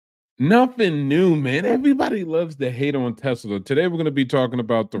Nothing new, man. Everybody loves to hate on Tesla. Today, we're going to be talking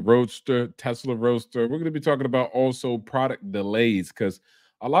about the Roadster, Tesla Roadster. We're going to be talking about also product delays because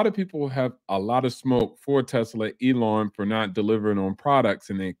a lot of people have a lot of smoke for Tesla, Elon, for not delivering on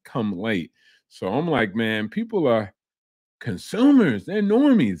products and they come late. So I'm like, man, people are consumers. They're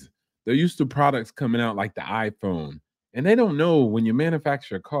normies. They're used to products coming out like the iPhone. And they don't know when you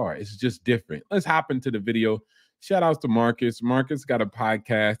manufacture a car, it's just different. Let's hop into the video. Shout outs to Marcus. Marcus got a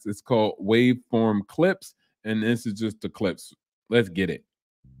podcast. It's called Waveform Clips. And this is just the clips. Let's get it.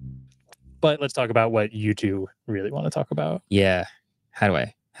 But let's talk about what you two really want to talk about. Yeah. How do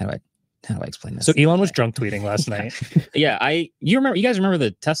I explain this? So Elon was drunk tweeting last night. Yeah, you guys remember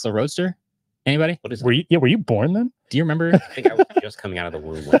the Tesla Roadster? Anybody? What is were you born then? Do you remember? I think I was just coming out of the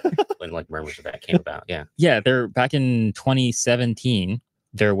womb when like rumors of that came about. Yeah. Yeah, back in 2017,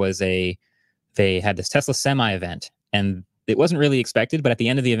 they had this Tesla Semi event, and it wasn't really expected, but at the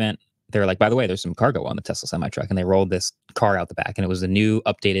end of the event, they were like, by the way, there's some cargo on the Tesla Semi truck, and they rolled this car out the back, and it was a new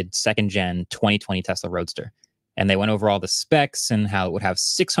updated second gen 2020 Tesla Roadster. And they went over all the specs and how it would have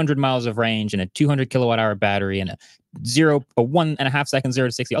 600 miles of range and a 200 kilowatt hour battery and a 1.5 second 0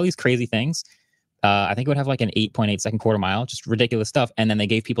 to 60, all these crazy things. I think it would have like an 8.8 second quarter mile, just ridiculous stuff. And then they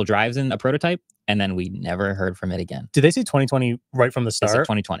gave people drives in a prototype, and then we never heard from it again. Did they say 2020 right from the start? They said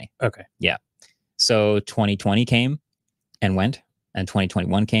 2020. Okay. Yeah. So 2020 came and went, and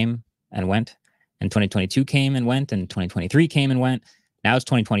 2021 came and went, and 2022 came and went, and 2023 came and went. Now it's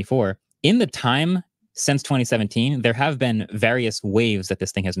 2024. In the time since 2017, there have been various waves that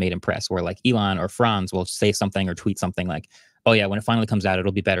this thing has made in press where like Elon or Franz will say something or tweet something like, oh yeah, when it finally comes out,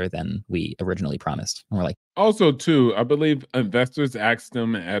 it'll be better than we originally promised. And we're like, also too, I believe investors asked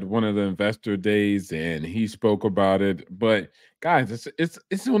him at one of the investor days and he spoke about it. But guys,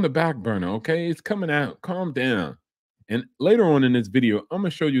 it's on the back burner, okay? It's coming out. Calm down. And later on in this video, I'm gonna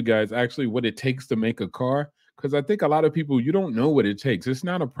show you guys actually what it takes to make a car. Because I think a lot of people, you don't know what it takes. It's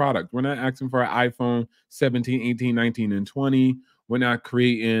not a product. We're not asking for an iPhone 17, 18, 19, and 20. We're not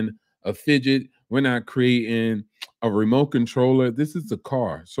creating a fidget. We're not creating a remote controller. This is a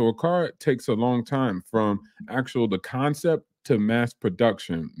car. So a car takes a long time from the concept to mass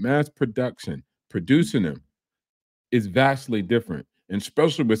production. Mass production, producing them, is vastly different. And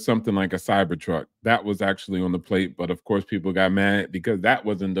especially with something like a Cybertruck. That was actually on the plate. But of course, people got mad because that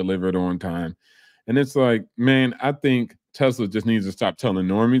wasn't delivered on time. And it's like, man, I think Tesla just needs to stop telling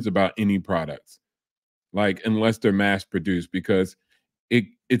normies about any products, like unless they're mass produced, because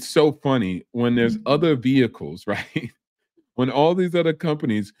it's so funny when there's other vehicles, right? When all these other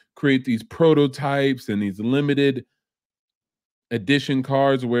companies create these prototypes and these limited edition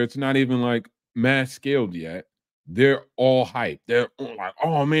cars where it's not even like mass scaled yet, they're all hyped. They're all like,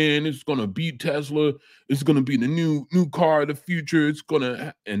 oh man, it's gonna beat Tesla. It's gonna be the new car of the future. It's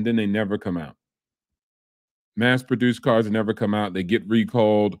gonna, and then they never come out. Mass-produced cars never come out. They get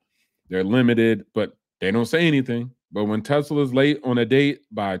recalled. They're limited, but they don't say anything. But when Tesla is late on a date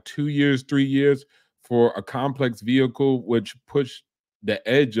by 2 years, 3 years for a complex vehicle, which pushed the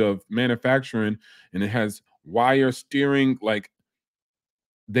edge of manufacturing, and it has wire steering, like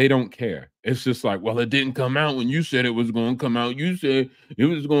they don't care. It's just like, well, it didn't come out when you said it was going to come out. You said it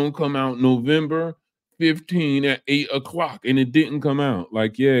was going to come out November 15 at 8 o'clock, and it didn't come out.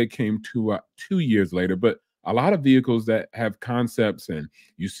 Like, yeah, it came 2 years later, but a lot of vehicles that have concepts and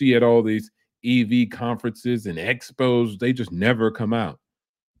you see at all these EV conferences and expos, they just never come out.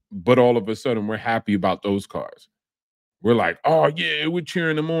 But all of a sudden, we're happy about those cars. We're like, oh, yeah, we're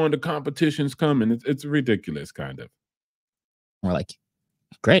cheering them on. The competition's coming. It's ridiculous, kind of. We're like,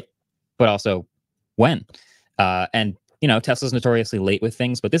 great. But also, when? And, you know, Tesla's notoriously late with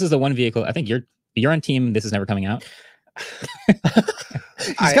things, but this is the one vehicle, I think you're on team, this is never coming out.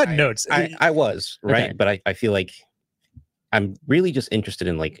 He's got notes. I was, right? Okay. But I feel like I'm really just interested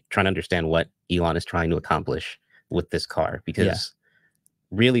in like trying to understand what Elon is trying to accomplish with this car, because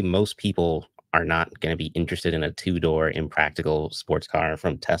really most people are not going to be interested in a two-door impractical sports car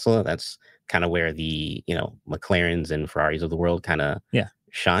from Tesla. That's kind of where the, you know, McLarens and Ferraris of the world kind of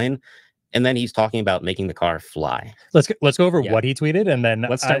shine. And then he's talking about making the car fly. Let's go over what he tweeted, and then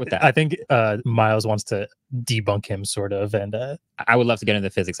let's start with that. I think Miles wants to debunk him, sort of, and I would love to get into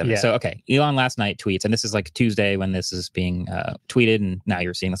the physics of it. So, okay, Elon last night tweets, and this is like Tuesday when this is being tweeted, and now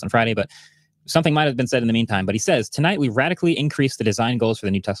you're seeing this on Friday, but something might have been said in the meantime. But he says, tonight we radically increased the design goals for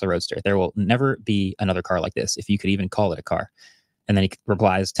the new Tesla Roadster. There will never be another car like this, if you could even call it a car. And then he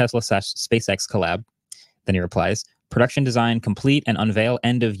replies, Tesla/SpaceX collab. Then he replies, production design complete and unveil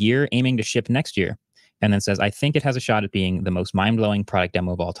end of year, aiming to ship next year. And then says, I think it has a shot at being the most mind-blowing product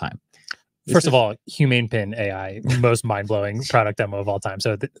demo of all time. First of all, Humane Pin AI, most mind-blowing product demo of all time.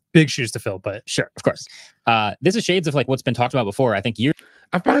 So big shoes to fill, but sure, of course. This is shades of like what's been talked about before. I think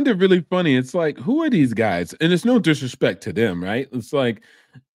I find it really funny. It's like, who are these guys? And it's no disrespect to them, right? It's like,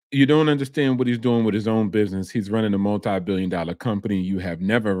 you don't understand what he's doing with his own business. He's running a multi-billion-dollar company. You have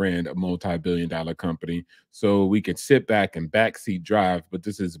never ran a multi-billion-dollar company. So we could sit back and backseat drive, but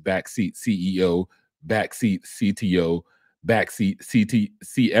this is backseat CEO, backseat CTO, backseat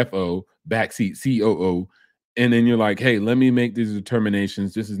CFO, backseat COO. And then you're like, hey, let me make these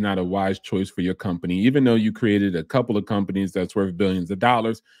determinations. This is not a wise choice for your company. Even though you created a couple of companies that's worth billions of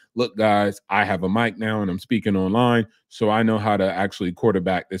dollars. Look, guys, I have a mic now and I'm speaking online. So I know how to actually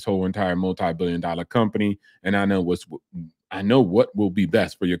quarterback this whole entire multi-billion-dollar company. And I know what will be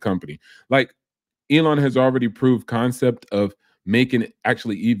best for your company. Like Elon has already proved concept of making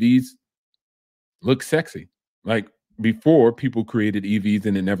actually EVs look sexy. Like before, people created EVs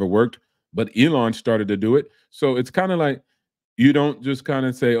and it never worked, but Elon started to do it. So it's kind of like you don't just kind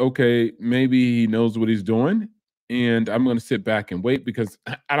of say, okay, maybe he knows what he's doing, and I'm going to sit back and wait because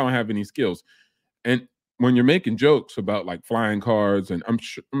I don't have any skills. And when you're making jokes about like flying cars, and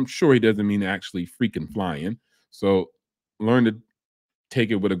I'm sure he doesn't mean actually freaking flying. So learn to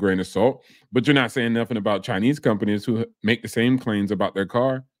take it with a grain of salt. But you're not saying nothing about Chinese companies who make the same claims about their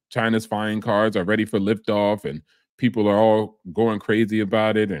car. China's flying cars are ready for liftoff, and people are all going crazy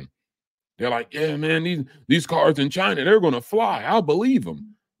about it. And they're like, yeah, man, these cars in China, they're going to fly. I'll believe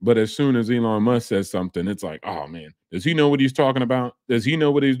them. But as soon as Elon Musk says something, it's like, oh, man, does he know what he's talking about? Does he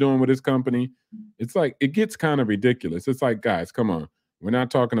know what he's doing with his company? It's like, it gets kind of ridiculous. It's like, guys, come on. We're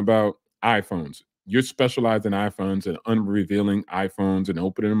not talking about iPhones. You're specialized in iPhones and unrevealing iPhones and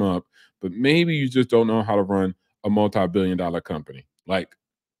opening them up. But maybe you just don't know how to run a multi-billion-dollar company. Like,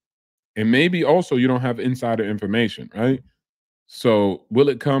 and maybe also you don't have insider information, right? So will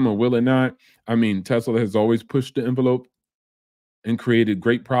it come or will it not? I mean, Tesla has always pushed the envelope and created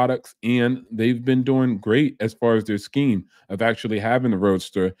great products, and they've been doing great as far as their scheme of actually having the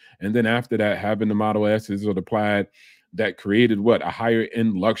Roadster, and then after that, having the Model S's or the Plaid that created what? A higher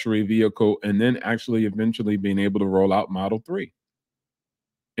end luxury vehicle, and then actually eventually being able to roll out Model 3.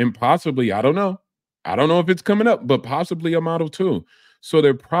 And possibly, I don't know if it's coming up, but possibly a Model 2. So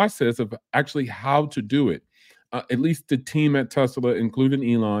their process of actually how to do it, at least the team at Tesla, including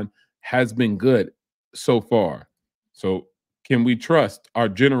Elon, has been good so far. So can we trust our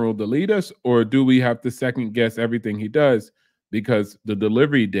general to lead us, or do we have to second guess everything he does because the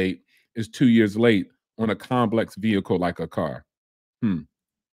delivery date is 2 years late on a complex vehicle like a car?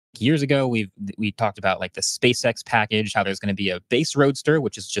 Years ago, we talked about like the SpaceX package, how there's going to be a base Roadster,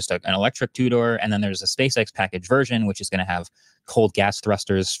 which is just an electric two-door, and then there's a SpaceX package version, which is going to have cold gas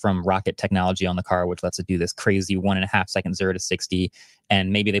thrusters from rocket technology on the car, which lets it do this crazy 1.5 second 0 to 60.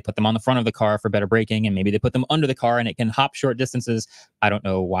 And maybe they put them on the front of the car for better braking, and maybe they put them under the car and it can hop short distances. I don't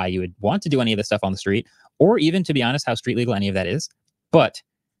know why you would want to do any of this stuff on the street, or even, to be honest, how street legal any of that is. But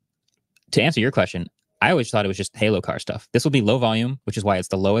to answer your question, I always thought it was just Halo car stuff. This will be low volume, which is why it's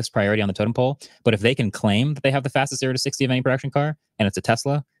the lowest priority on the totem pole. But if they can claim that they have the fastest 0 to 60 of any production car, and it's a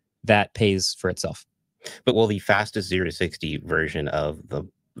Tesla, that pays for itself. But will the fastest 0 to 60 version of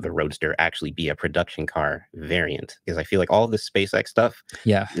the Roadster actually be a production car variant? Because I feel like all of this SpaceX stuff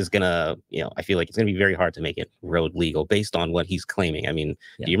is gonna, I feel like it's gonna be very hard to make it road legal based on what he's claiming. I mean,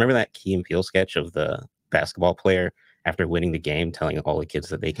 do you remember that Key and Peele sketch of the basketball player after winning the game, telling all the kids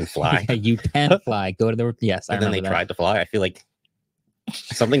that they can fly? You can fly. Go to the yes. And then they tried to fly. I feel like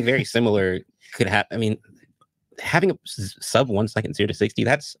something very similar could happen. I mean, having a sub 1 second 0 to 60,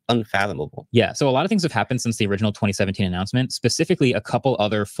 that's unfathomable. Yeah. So a lot of things have happened since the original 2017 announcement. Specifically, a couple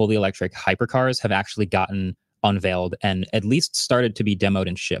other fully electric hypercars have actually gotten unveiled and at least started to be demoed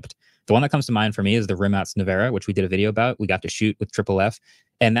and shipped. The one that comes to mind for me is the Rimac Nevera, which we did a video about. We got to shoot with Triple F.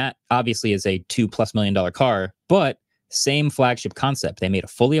 And that obviously is a $2+ million car, but same flagship concept. They made a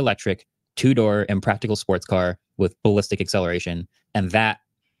fully electric 2-door impractical sports car with ballistic acceleration. And that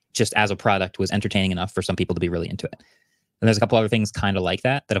just as a product was entertaining enough for some people to be really into it. And there's a couple other things kind of like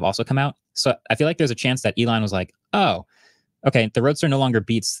that have also come out. So I feel like there's a chance that Elon was like, oh, okay, the Roadster no longer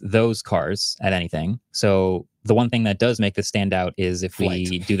beats those cars at anything. So the one thing that does make this stand out is if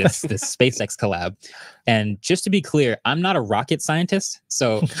we do this SpaceX collab. And just to be clear, I'm not a rocket scientist.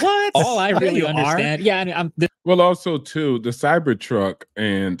 So all I really understand. Yeah, I mean, well, also too, the Cybertruck,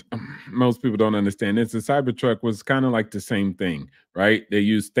 and most people don't understand this. The Cybertruck was kind of like the same thing, right? They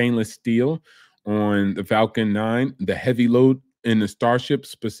used stainless steel on the Falcon 9, the heavy load in the Starship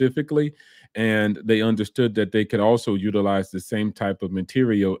specifically. And they understood that they could also utilize the same type of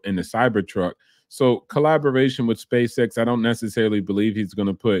material in the Cybertruck. So collaboration with SpaceX, I don't necessarily believe he's going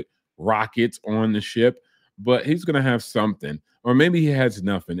to put rockets on the ship, but he's going to have something. Or maybe he has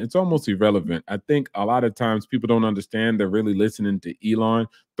nothing. It's almost irrelevant. I think a lot of times people don't understand. They're really listening to Elon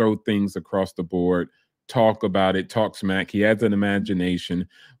throw things across the board, talk about it, talk smack. He has an imagination,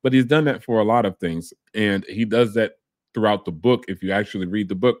 but he's done that for a lot of things. And he does that throughout the book. If you actually read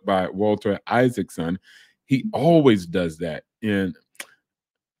the book by Walter Isaacson, he always does that. And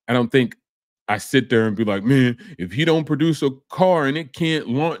I don't think I sit there and be like, man, if he don't produce a car and it can't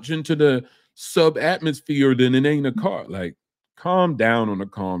launch into the sub atmosphere, then it ain't a car. Like, calm down on the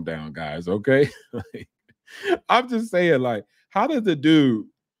calm down, guys. Okay. Like, I'm just saying, like, how does a dude,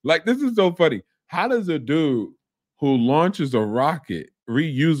 like, this is so funny. How does a dude who launches a rocket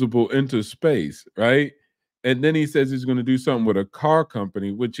reusable into space, right? And then he says he's going to do something with a car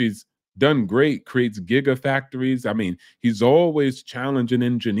company, which he's done great, creates gigafactories. I mean, he's always challenging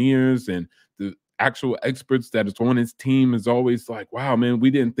engineers, and the actual experts that is on his team is always like, wow, man,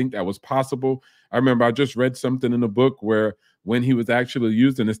 we didn't think that was possible. I remember I just read something in the book where when he was actually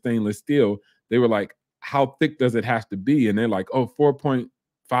using the stainless steel, they were like, how thick does it have to be? And they're like, oh,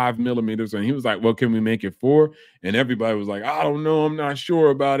 4.5 millimeters. And he was like, well, can we make it 4? And everybody was like, I don't know. I'm not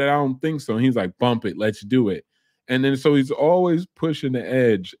sure about it. I don't think so. And he's like, bump it. Let's do it. And then so he's always pushing the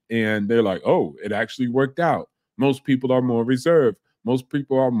edge. And they're like, oh, it actually worked out. Most people are more reserved. Most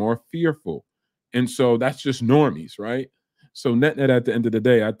people are more fearful. And so that's just normies, right? So net at the end of the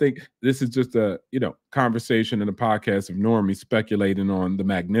day, I think this is just a, conversation and a podcast of normies speculating on the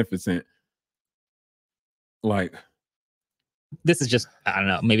magnificent. Like, this is just, I don't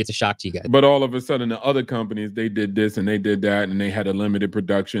know, maybe it's a shock to you guys. But all of a sudden, the other companies, they did this and they did that, and they had a limited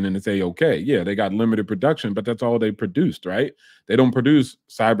production, and they say, okay, yeah, they got limited production, but that's all they produced, right? They don't produce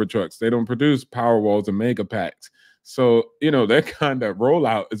Cybertrucks. They don't produce Powerwalls and Mega Packs. So, that kind of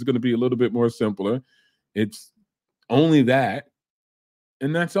rollout is going to be a little bit more simpler. It's only that,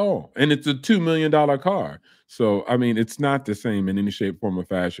 and that's all. And it's a $2 million car. So, I mean, it's not the same in any shape, form, or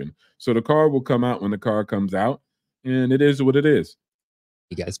fashion. So the car will come out when the car comes out, and it is what it is.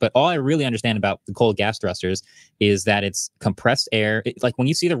 You guys, but all I really understand about the cold gas thrusters is that it's compressed air. Like when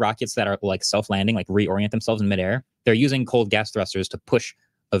you see the rockets that are like self-landing, like reorient themselves in midair, they're using cold gas thrusters to push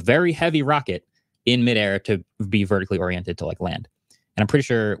a very heavy rocket in midair to be vertically oriented to like land. And I'm pretty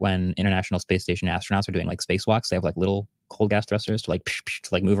sure when International Space Station astronauts are doing like spacewalks, they have like little cold gas thrusters to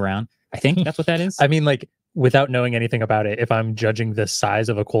like move around. I think that's what that is. I mean, like, without knowing anything about it, if I'm judging the size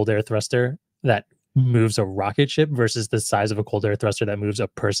of a cold air thruster that moves a rocket ship versus the size of a cold air thruster that moves a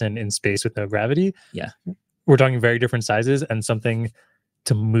person in space with no gravity, yeah, we're talking very different sizes, and something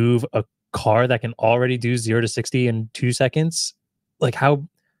to move a car that can already do 0 to 60 in 2 seconds. Like, how?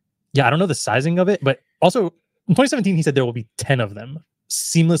 Yeah, I don't know the sizing of it, but also in 2017 he said there will be 10 of them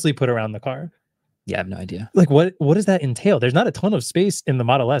seamlessly put around the car. Yeah, I have no idea. Like, what does that entail? There's not a ton of space in the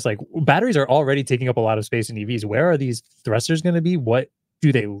Model S. Like, batteries are already taking up a lot of space in EVs. Where are these thrusters going to be? What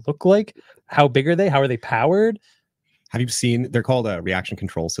do they look like? How big are they? How are they powered? Have you seen, they're called reaction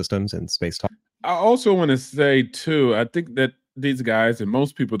control systems in space talk. I also want to say, too, I think that these guys and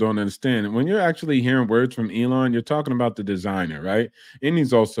most people don't understand. When you're actually hearing words from Elon, you're talking about the designer, right? And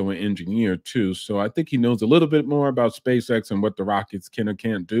he's also an engineer, too. So I think he knows a little bit more about SpaceX and what the rockets can or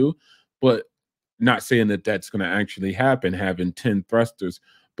can't do. But not saying that that's going to actually happen, having 10 thrusters.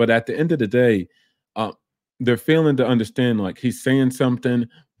 But at the end of the day, they're failing to understand, like, he's saying something,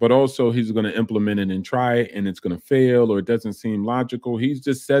 but also he's going to implement it and try it, and it's going to fail, or it doesn't seem logical. He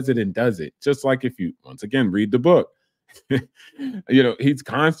just says it and does it. Just like if you, once again, read the book. He's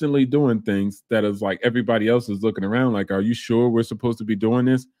constantly doing things that is like everybody else is looking around like, are you sure we're supposed to be doing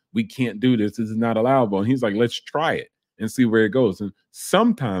this? We can't do this. This is not allowable. And he's like, let's try it and see where it goes. And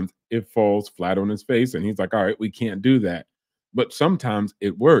sometimes it falls flat on his face, and he's like, all right, we can't do that. But sometimes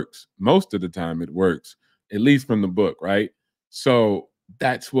it works. Most of the time it works, at least from the book, right? So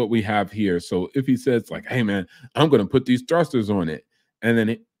that's what we have here. So if he says like, hey, man, I'm going to put these thrusters on it, and then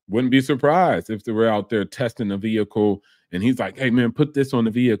it wouldn't be surprised if they were out there testing a vehicle, and he's like, hey, man, put this on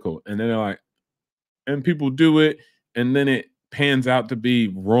the vehicle. And then they're like, and people do it, and then it pans out to be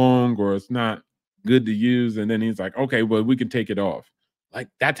wrong, or it's not good to use. And then he's like, okay, well, we can take it off. Like,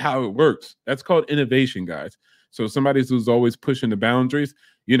 that's how it works. That's called innovation, guys. So somebody who's always pushing the boundaries,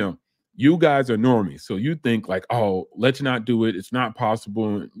 you guys are normies. So you think like, oh, let's not do it. It's not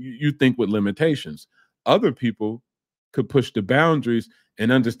possible. You think with limitations. Other people could push the boundaries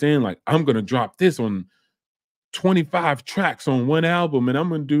and understand, like, I'm going to drop this on 25 tracks on one album, and I'm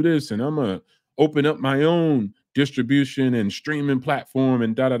going to do this, and I'm going to open up my own distribution and streaming platform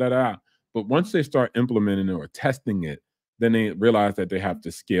and da-da-da-da. But once they start implementing it or testing it, then they realize that they have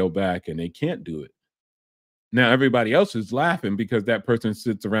to scale back and they can't do it. Now everybody else is laughing because that person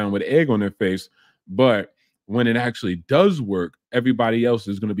sits around with egg on their face. But when it actually does work, everybody else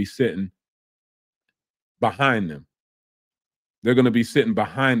is going to be sitting behind them. They're going to be sitting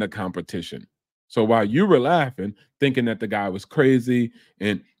behind the competition. So while you were laughing, thinking that the guy was crazy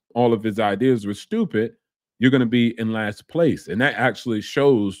and all of his ideas were stupid, you're going to be in last place. And that actually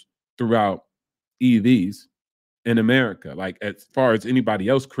shows throughout EVs in America. Like as far as anybody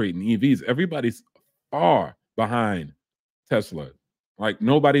else creating EVs, everybody's far behind Tesla. Like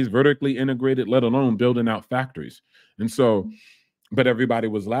nobody's vertically integrated, let alone building out factories. And so, but everybody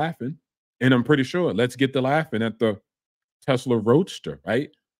was laughing. And I'm pretty sure, let's get the laughing at the Tesla Roadster, right?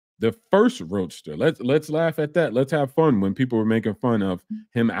 The first Roadster. Let's laugh at that. Let's have fun when people were making fun of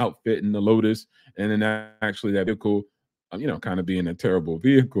him outfitting the Lotus, and then actually that vehicle, kind of being a terrible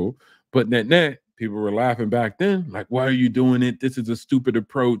vehicle. But net, people were laughing back then, like, why are you doing it? This is a stupid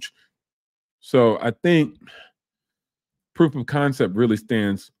approach. So I think proof of concept really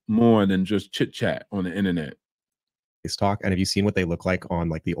stands more than just chit chat on the internet. Talk. And have you seen what they look like on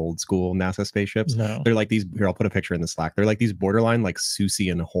like the old school NASA spaceships? No. They're like these. Here, I'll put a picture in the Slack. They're like these borderline like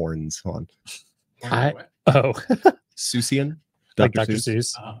Seussian horns. Hold on. Seussian, like Dr.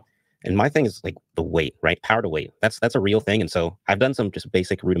 Seuss. And my thing is like the weight, right? Power to weight. That's a real thing. And so I've done some just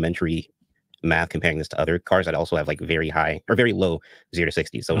basic rudimentary math comparing this to other cars that also have like very high or very low 0 to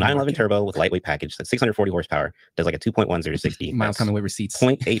 60. So 911 turbo with lightweight package, that's 640 horsepower, does like a 2.1 0 to 60. Miles coming with receipts.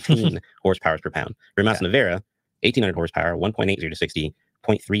 0.18 horsepower per pound. Rear Mounts Nevera, 1800 horsepower, 1.8 0 to 60,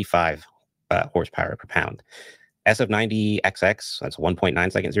 0.35 horsepower per pound. SF90XX, that's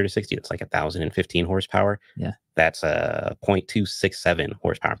 1.9 seconds 0 to 60. That's like 1,015 horsepower. Yeah. That's 0.267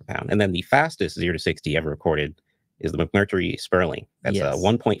 horsepower per pound. And then the fastest 0 to 60 ever recorded is the McMurtry Sperling. That's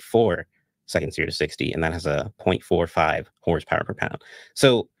 1.4 seconds 0 to 60, and that has a 0.45 horsepower per pound.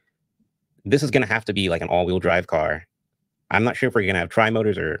 So this is going to have to be like an all-wheel drive car. I'm not sure if we're going to have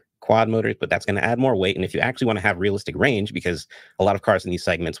tri-motors or quad motors, but that's going to add more weight. And if you actually want to have realistic range, because a lot of cars in these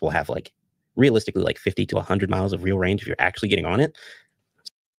segments will have like realistically like 50 to 100 miles of real range if you're actually getting on it.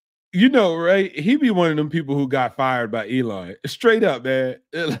 Right? He'd be one of them people who got fired by Elon. Straight up, man.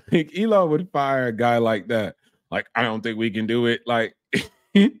 Like Elon would fire a guy like that. Like, I don't think we can do it. Like,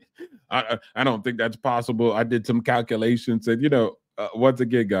 I don't think that's possible. I did some calculations and, once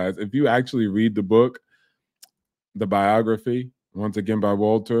again, guys, if you actually read the book, the biography, once again by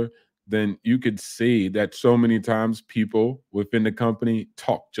Walter, then you could see that so many times people within the company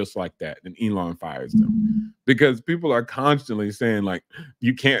talk just like that, and Elon fires them because people are constantly saying like,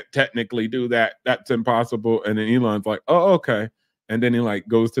 you can't technically do that. That's impossible. And then Elon's like, oh, okay. And then he like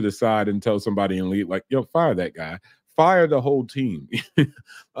goes to the side and tells somebody in lead, like, yo, fire that guy, fire the whole team.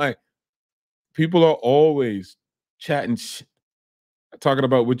 Like people are always chatting, talking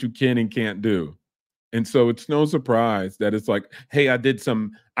about what you can and can't do. And so it's no surprise that it's like, hey, I did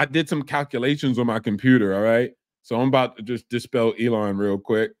some calculations on my computer. All right. So I'm about to just dispel Elon real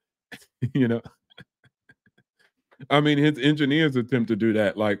quick. I mean, his engineers attempt to do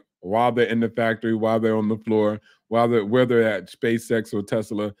that, like while they're in the factory, while they're on the floor, where they're at SpaceX or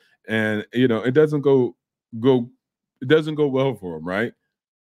Tesla. And it doesn't go well for them, right?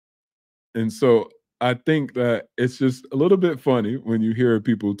 And so I think that it's just a little bit funny when you hear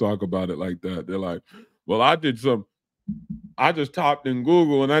people talk about it like that. They're like, well, I just typed in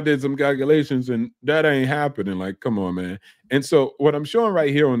Google and I did some calculations and that ain't happening. Like, come on, man. And so what I'm showing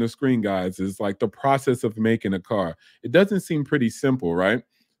right here on the screen, guys, is like the process of making a car. It doesn't seem pretty simple, right?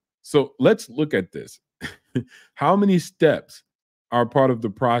 So let's look at this. How many steps are part of the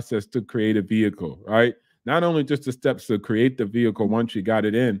process to create a vehicle, right? Not only just the steps to create the vehicle once you got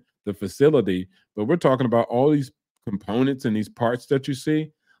it in the facility, but we're talking about all these components and these parts that you see.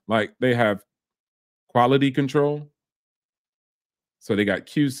 Like they have quality control. So they got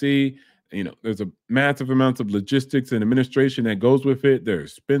QC, there's a massive amounts of logistics and administration that goes with it. There are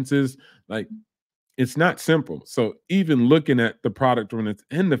expenses. Like it's not simple. So even looking at the product when it's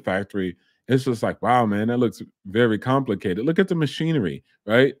in the factory, it's just like, wow, man, that looks very complicated. Look at the machinery,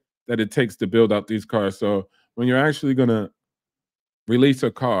 right, that it takes to build out these cars. So when you're actually going to release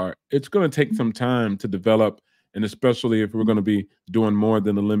a car, it's going to take some time to develop, and especially if we're going to be doing more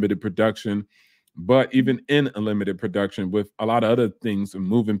than a limited production. But even in a limited production with a lot of other things and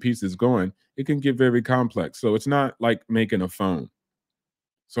moving pieces going, it can get very complex. So it's not like making a phone.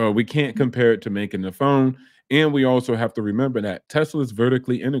 So we can't compare it to making a phone. And we also have to remember that Tesla is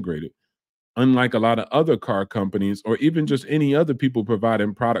vertically integrated. Unlike a lot of other car companies or even just any other people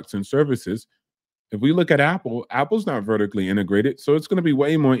providing products and services, if we look at Apple, Apple's not vertically integrated. So it's going to be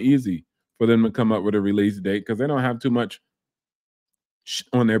way more easy for them to come up with a release date because they don't have too much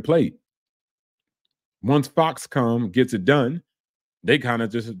on their plate. Once Foxconn gets it done, they kind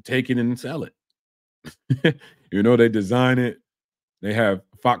of just take it and sell it. They design it. They have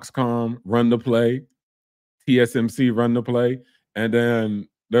Foxconn run the play, TSMC run the play, and then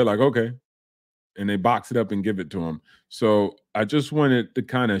they're like, okay, and they box it up and give it to them. So I just wanted to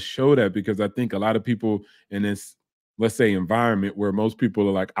kind of show that, because I think a lot of people in this, let's say, environment where most people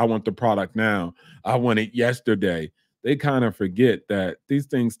are like, I want the product now, I want it yesterday, they kind of forget that these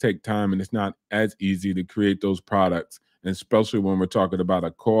things take time and it's not as easy to create those products, and especially when we're talking about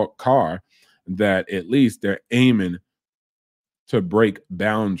a car that at least they're aiming to break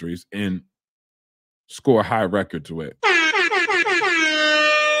boundaries and score high records with.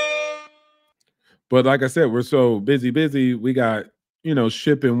 But like I said, we're so busy. We got,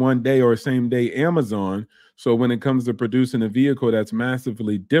 shipping one day or same day Amazon. So when it comes to producing a vehicle that's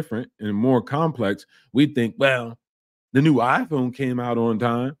massively different and more complex, we think, well, the new iPhone came out on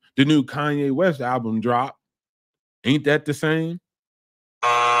time. The new Kanye West album dropped. Ain't that the same?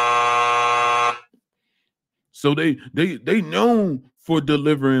 So they known for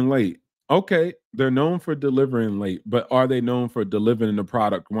delivering late. Okay, they're known for delivering late, but are they known for delivering the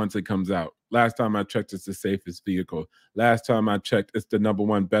product once it comes out? Last time I checked, it's the safest vehicle. Last time I checked, it's the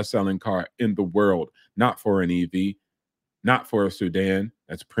 #1 best-selling car in the world. Not for an EV, not for a sedan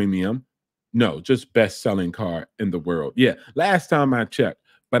that's premium. No, just best-selling car in the world. Yeah, last time I checked,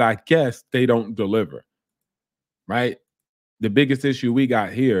 but I guess they don't deliver, right? The biggest issue we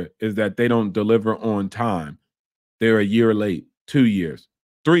got here is that they don't deliver on time. They're a year late, 2 years,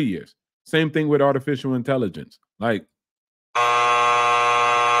 3 years. Same thing with artificial intelligence. Like,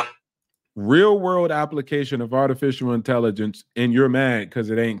 real world application of artificial intelligence, and you're mad because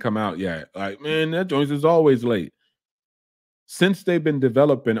it ain't come out yet. Like, man, that joint is always late. Since they've been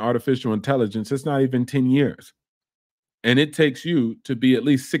developing artificial intelligence, it's not even 10 years. And it takes you to be at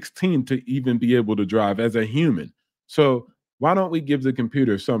least 16 to even be able to drive as a human. So why don't we give the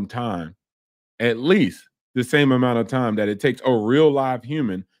computer some time, at least the same amount of time that it takes a real live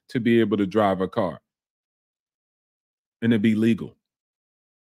human to be able to drive a car, and it be legal?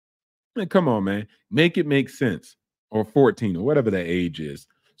 Man, come on, man. Make it make sense. Or 14 or whatever that age is.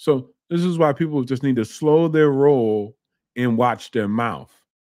 So this is why people just need to slow their roll and watch their mouth.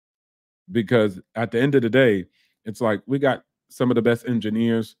 Because at the end of the day, it's like we got some of the best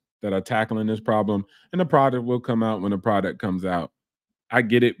engineers that are tackling this problem, and the product will come out when the product comes out. I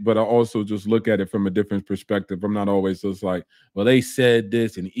get it, but I also just look at it from a different perspective. I'm not always just like, well, they said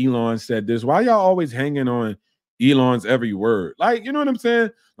this and Elon said this. Why y'all always hanging on Elon's every word? Like, you know what I'm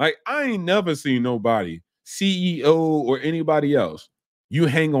saying? Like, I ain't never seen nobody, CEO or anybody else, you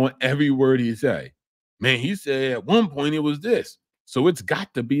hang on every word he say. Man, he said at one point it was this, so it's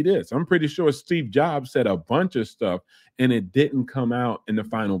got to be this. I'm pretty sure Steve Jobs said a bunch of stuff and it didn't come out in the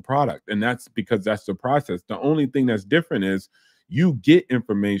final product. And that's because that's the process. The only thing that's different is you get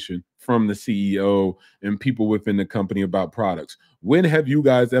information from the CEO and people within the company about products. When have you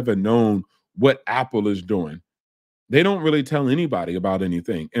guys ever known what Apple is doing? They don't really tell anybody about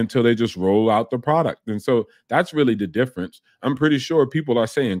anything until they just roll out the product. And so that's really the difference. I'm pretty sure people are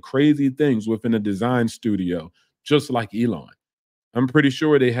saying crazy things within a design studio, just like Elon. I'm pretty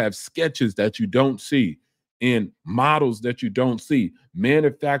sure they have sketches that you don't see and models that you don't see,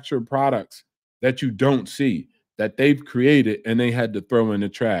 manufactured products that you don't see, that they've created and they had to throw in the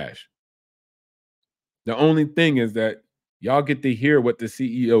trash. The only thing is that y'all get to hear what the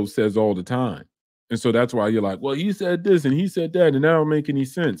CEO says all the time. And so that's why you're like, well, he said this and he said that, and that don't make any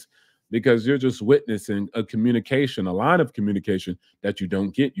sense, because you're just witnessing a communication, a line of communication that you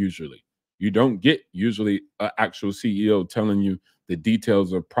don't get usually. You don't get usually an actual CEO telling you the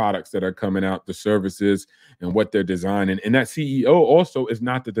details of products that are coming out, the services, and what they're designing. And that CEO also is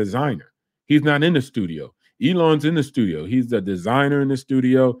not the designer. He's not in the studio. Elon's in the studio. He's the designer in the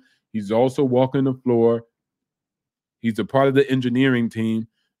studio. He's also walking the floor. He's a part of the engineering team.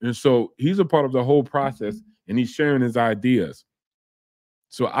 And so he's a part of the whole process, and he's sharing his ideas.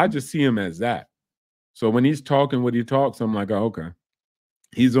 So I just see him as that. So when he's talking what he talks, I'm like, oh, okay.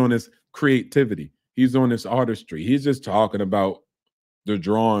 He's on his creativity. He's on his artistry. He's just talking about the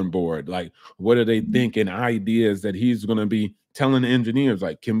drawing board. Like, what are they thinking? Ideas that he's going to be telling the engineers,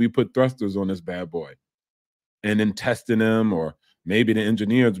 like, can we put thrusters on this bad boy? And then testing them, or maybe the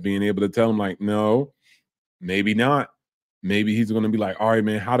engineers being able to tell him, like, no, maybe not. Maybe he's going to be like, all right,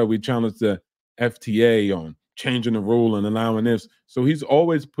 man, how do we challenge the FTA on changing the rule and allowing this? So he's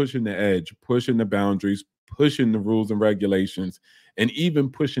always pushing the edge, pushing the boundaries, pushing the rules and regulations, and even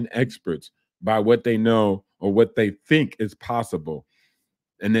pushing experts by what they know or what they think is possible.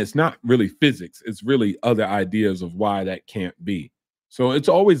 And it's not really physics. It's really other ideas of why that can't be. So it's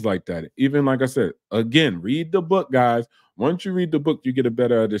always like that. Even like I said, again, read the book, guys. Once you read the book, you get a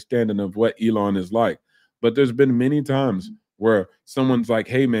better understanding of what Elon is like. But there's been many times where someone's like,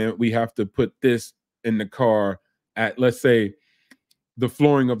 hey, man, we have to put this in the car at, let's say, the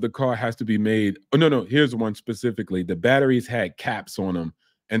flooring of the car has to be made. Oh, no, here's one specifically. The batteries had caps on them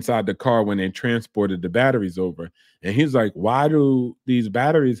inside the car when they transported the batteries over. And he's like, why do these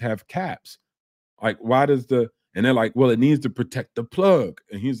batteries have caps? Like, why does and they're like, well, it needs to protect the plug.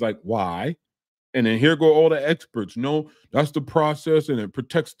 And he's like, why? And then here go all the experts. No, that's the process, and it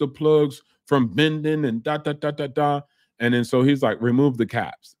protects the plugs from bending and da da da da da. And then so he's like, remove the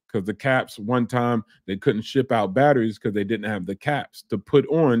caps, because the caps, one time they couldn't ship out batteries because they didn't have the caps to put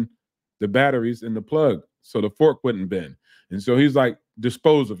on the batteries in the plug so the fork wouldn't bend. And so he's like,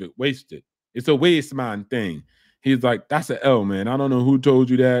 dispose of it, waste it. It's a waste man thing. He's like, that's an L, man. I don't know who told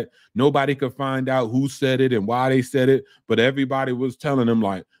you that. Nobody could find out who said it and why they said it, but everybody was telling him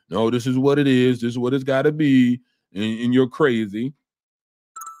like, no, this is what it is. This is what it's got to be, and you're crazy.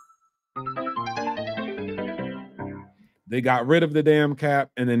 They got rid of the damn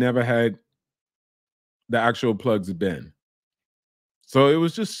cap, and they never had the actual plugs bend. So it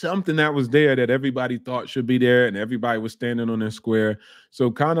was just something that was there that everybody thought should be there, and everybody was standing on their square.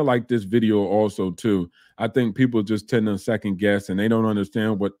 So kind of like this video also too, I think people just tend to second guess, and they don't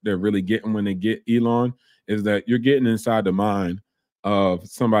understand what they're really getting when they get Elon, is that you're getting inside the mind of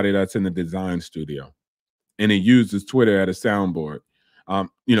somebody that's in the design studio, and he uses Twitter as a soundboard.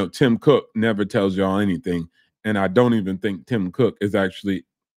 You know, Tim Cook never tells y'all anything, and I don't even think Tim Cook is actually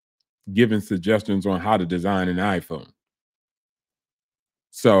giving suggestions on how to design an iPhone.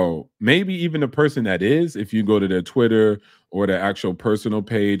 So maybe even the person that is, if you go to their Twitter or their actual personal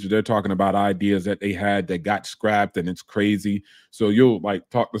page, they're talking about ideas that they had that got scrapped, and it's crazy. So you'll like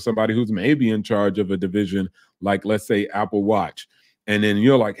talk to somebody who's maybe in charge of a division, like let's say Apple Watch. And then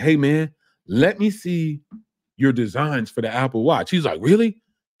you're like, hey man, let me see your designs for the Apple Watch. He's like, really?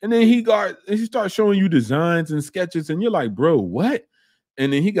 And then he starts showing you designs and sketches, and you're like, bro, what?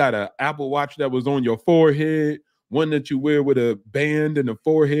 And then he got an Apple Watch that was on your forehead, one that you wear with a band in the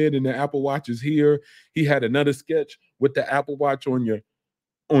forehead, and the Apple Watch is here. He had another sketch with the Apple Watch on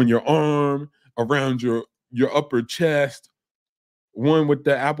your arm, around your upper chest, one with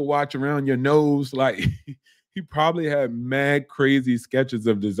the Apple Watch around your nose. Like he probably had mad crazy sketches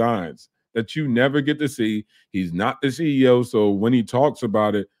of designs that you never get to see. He's not the CEO, so when he talks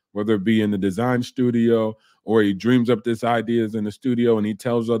about it, whether it be in the design studio or he dreams up this ideas in the studio and he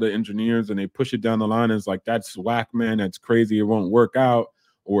tells other engineers and they push it down the line, and it's like, that's whack, man, that's crazy, it won't work out,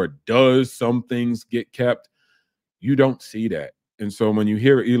 or it does, some things get kept. You don't see that. And so when you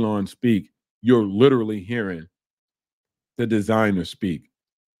hear Elon speak, you're literally hearing the designer speak,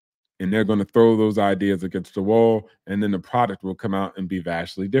 and they're going to throw those ideas against the wall, and then the product will come out and be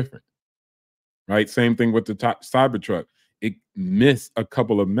vastly different. Right? Same thing with the Cybertruck. It missed a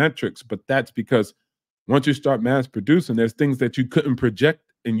couple of metrics, but that's because once you start mass producing, there's things that you couldn't project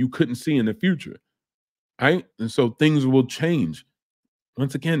and you couldn't see in the future. Right? And so things will change.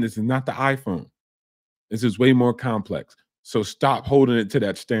 Once again, this is not the iPhone. This is way more complex. So stop holding it to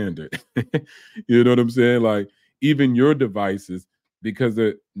that standard. You know what I'm saying? Like, even your devices, because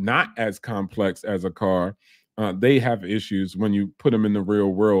they're not as complex as a car, they have issues when you put them in the real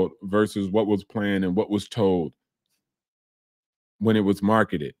world versus what was planned and what was told when it was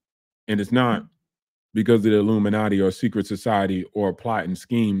marketed. And it's not because of the Illuminati or secret society or a plot and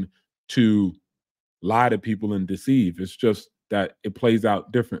scheme to lie to people and deceive. It's just that it plays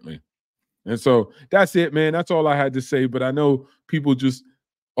out differently. And so that's it, man. That's all I had to say. But I know people just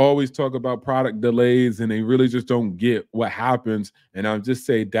always talk about product delays and they really just don't get what happens. And I'll just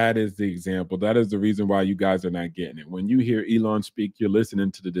say that is the example. That is the reason why you guys are not getting it. When you hear Elon speak, you're listening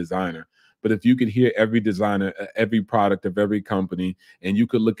to the designer. But if you could hear every designer, every product of every company, and you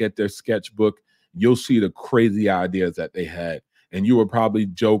could look at their sketchbook, you'll see the crazy ideas that they had. And you would probably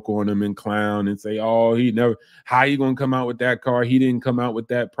joke on them and clown and say, oh, how you going to come out with that car? He didn't come out with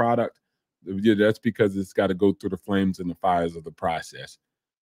that product. Yeah, that's because it's got to go through the flames and the fires of the process.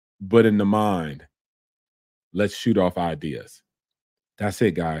 But in the mind, let's shoot off ideas. That's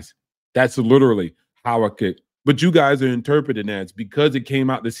it, guys. That's literally how I could. But you guys are interpreting that it's because it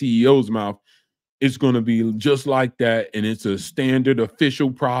came out the CEO's mouth, it's going to be just like that. And it's a standard official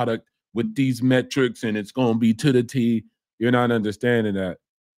product with these metrics, and it's going to be to the T. You're not understanding that.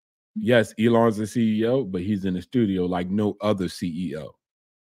 Yes, Elon's the CEO, but he's in the studio like no other CEO.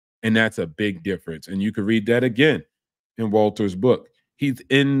 And that's a big difference. And you can read that again in Walter's book. He's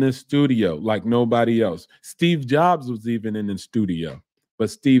in the studio like nobody else. Steve Jobs was even in the studio, but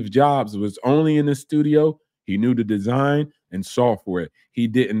Steve Jobs was only in the studio. He knew the design and software. He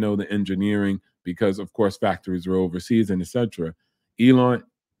didn't know the engineering because, of course, factories were overseas and etc. Elon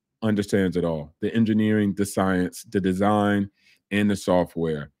understands it all: the engineering, the science, the design, and the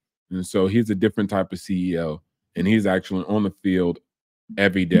software. And so he's a different type of CEO, and he's actually on the field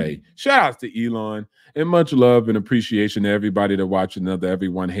every day. Shout outs to Elon, and much love and appreciation to everybody that watch another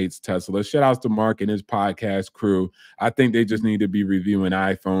Everyone Hates Tesla. Shout outs to Mark and his podcast crew. I think they just need to be reviewing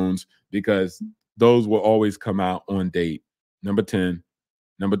iPhones because those will always come out on date. Number 10,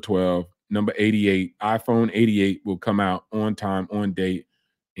 number 12, number 88. iPhone 88 will come out on time, on date,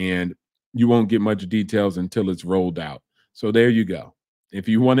 and you won't get much details until it's rolled out. So there you go. If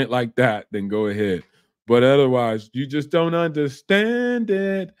you want it like that, then go ahead. But otherwise, you just don't understand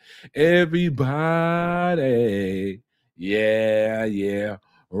it. Everybody, yeah,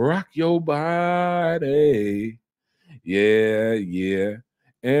 rock your body. Yeah.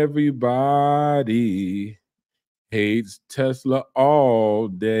 Everybody hates Tesla all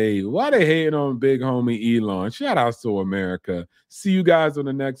day. Why they hating on big homie Elon? Shout out to America. See you guys on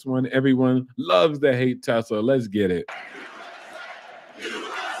the next one. Everyone loves to hate Tesla. Let's get it.